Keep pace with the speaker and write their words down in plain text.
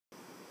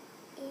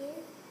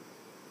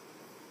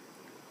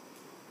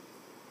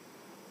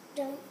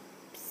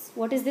jumps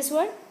What is this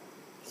word?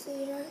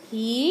 here.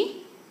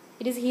 He.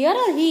 It is here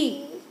or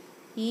he?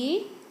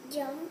 He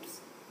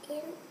Jumps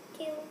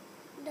into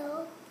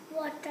the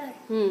water.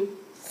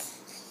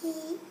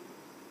 He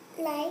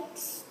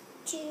likes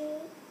to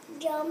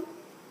jump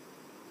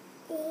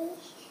in.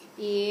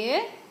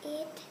 Yeah.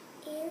 It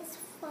is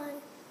fun.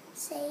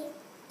 Say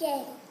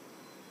Jay.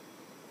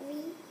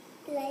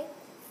 We like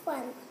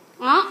fun.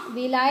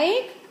 We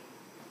like.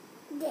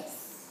 This.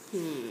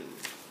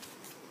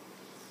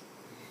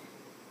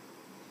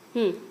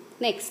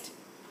 Next.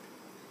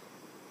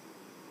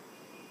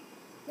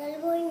 They're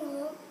going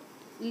home.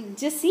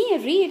 Just see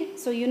and read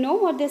so you know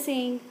what they're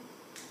saying.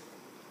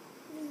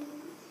 We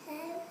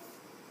have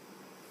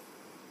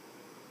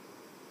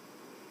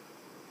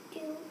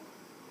to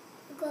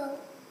go,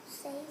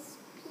 says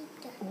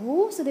Peter.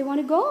 Oh, so they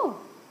want to go.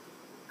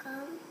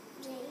 Come,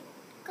 Jay,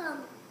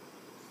 come.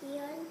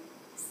 Here,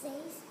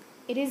 says.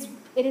 It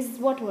is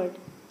what word?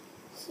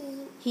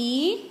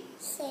 He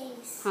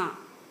says. Huh.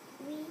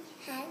 We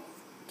have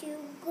to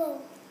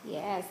go.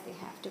 Yes, they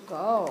have to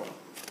go.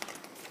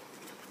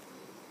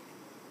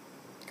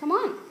 Come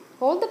on,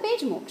 hold the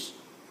page, Moksh.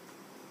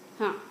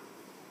 Huh.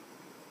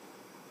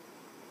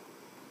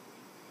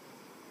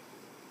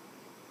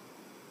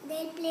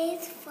 They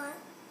plays fun.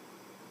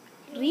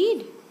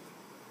 Read.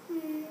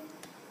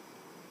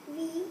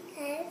 We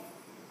have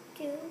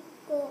to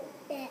go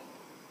back.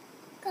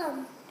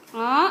 Come,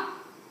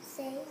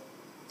 says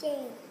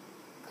Jane.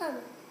 Come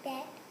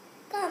back.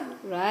 Come.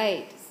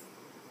 Right.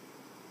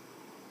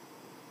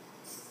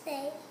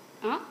 Say.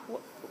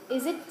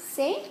 Is it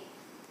say?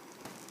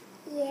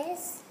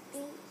 Yes, we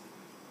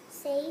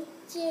say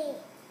Jane.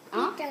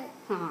 Peter.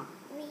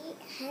 We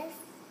have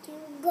to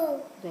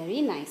go.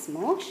 Very nice,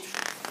 Moksh.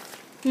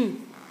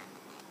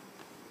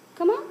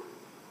 Come on.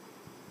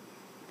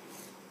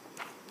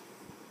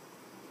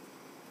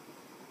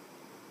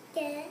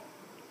 Can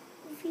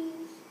we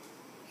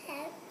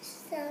have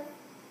some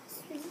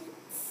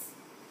sweets?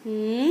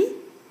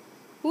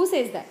 Who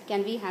says that?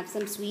 Can we have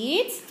some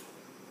sweets?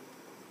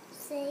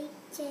 Say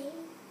Jane.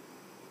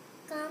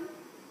 Come.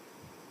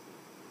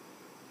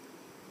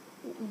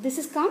 This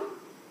is come?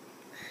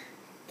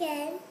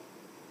 Can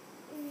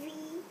we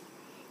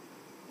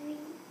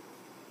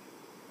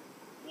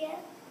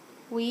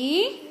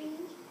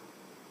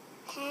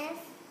have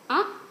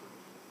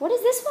what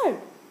is this word?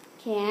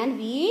 Can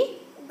we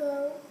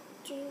go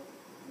to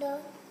the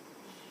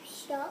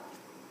shop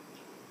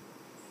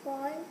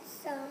for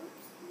some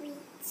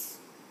sweets?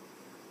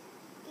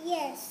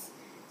 Yes,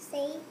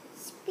 says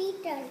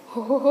Peter.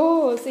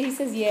 Oh, so he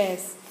says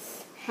yes.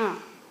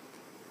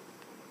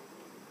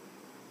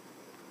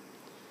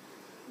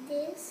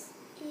 This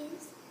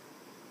is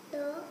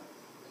the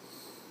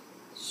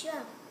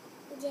shop,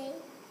 Jay.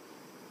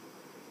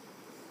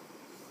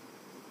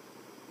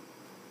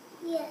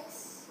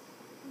 Yes,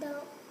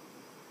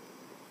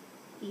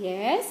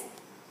 Yes.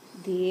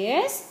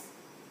 This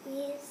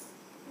is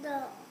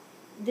the.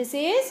 This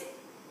is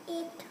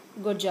It.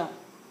 good job.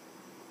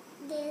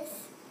 This.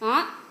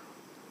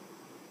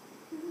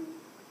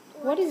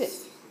 What is it?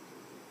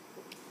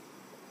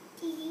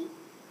 T.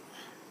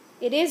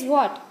 It is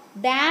what?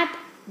 That,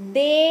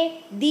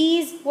 they,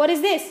 these. What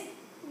is this?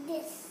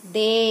 This.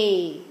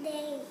 They.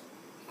 They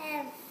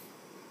have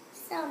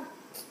some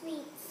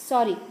sweets.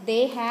 Sorry,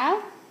 they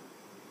have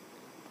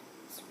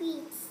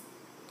Sweets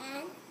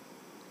and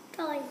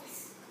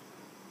toys.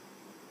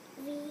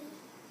 We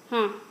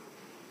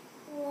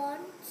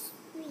want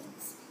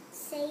sweets,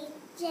 say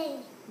Jay.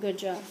 good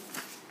job.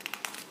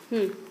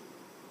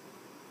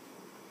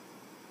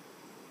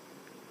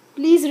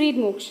 Please read,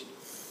 Moksh.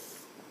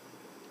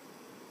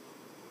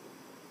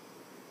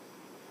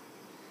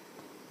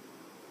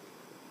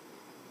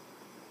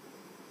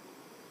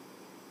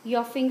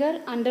 Your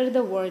finger under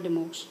the word,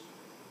 Moksh.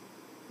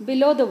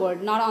 Below the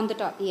word, not on the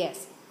top.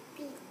 Yes.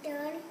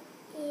 Peter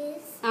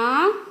is.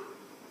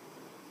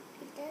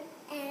 Peter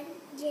and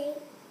Jane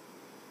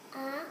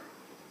are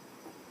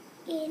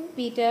in.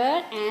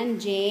 Peter and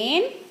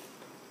Jane.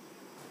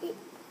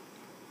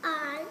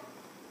 Are.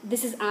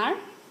 This is R.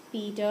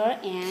 Peter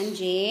and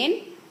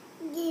Jane.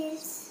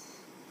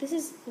 This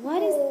is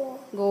what is Go.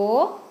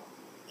 Go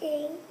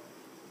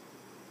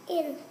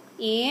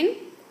in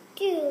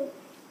to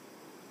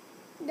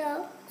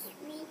the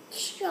sweet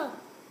shop.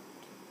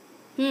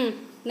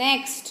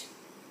 Next.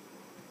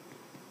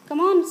 Come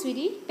on,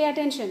 sweetie. Pay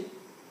attention.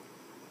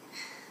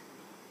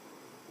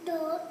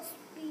 The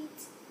sweet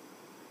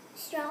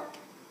shop.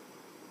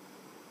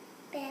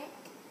 Pat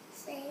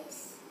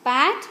says.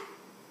 Pat.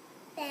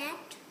 Pat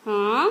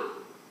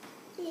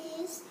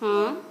is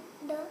in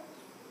the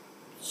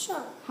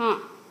shop.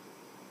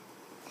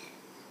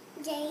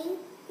 Jane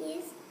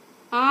is.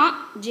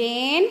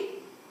 Jane.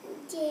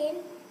 Jane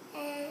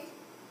and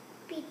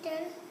Peter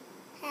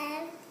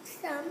have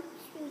some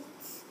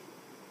sweets.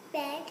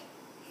 Pat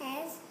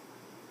has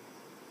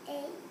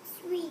a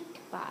sweet.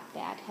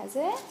 Pat has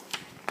a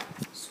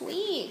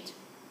sweet.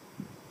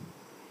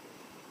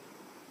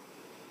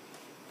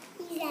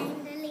 He's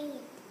handling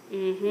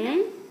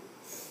it.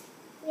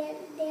 Well,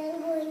 they are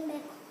going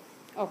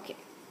Okay.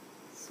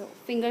 So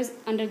fingers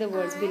under the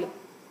words below.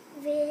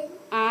 Will.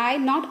 I,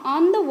 not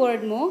on the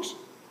word, Moksh.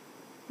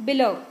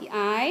 Below.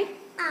 I.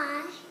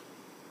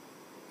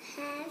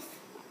 Have.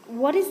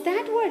 What is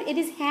that word? It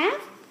is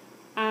have.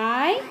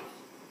 I.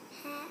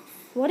 Have.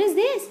 What is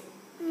this?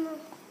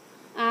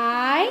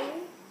 I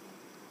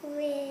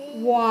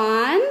Will.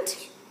 want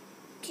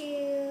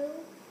To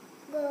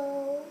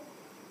go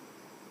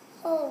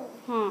home.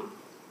 Huh.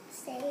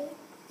 Say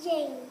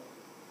Jane.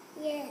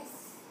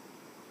 Yes.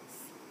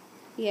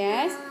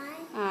 Yes.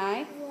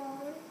 I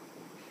want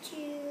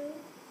to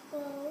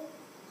go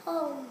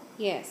home.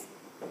 Yes.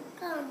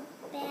 Come,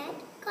 Dad,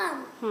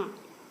 come. Huh.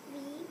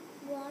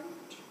 We want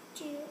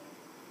to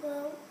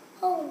go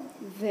home.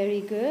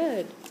 Very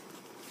good.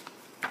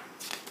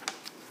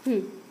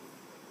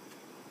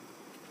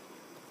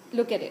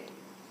 Look at it.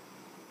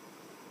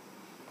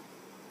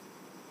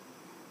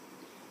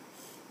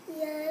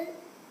 Here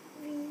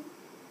we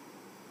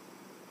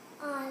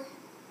are.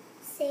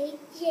 Say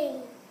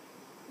Jane.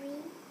 We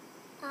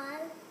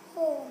are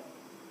home.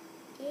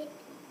 It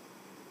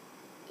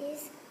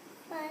is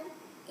fun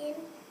in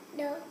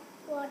the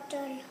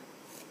water.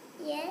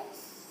 Yes,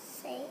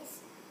 says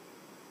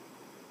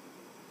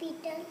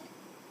Peter.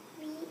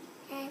 We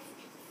have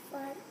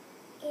fun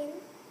in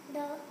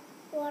the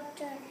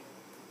water.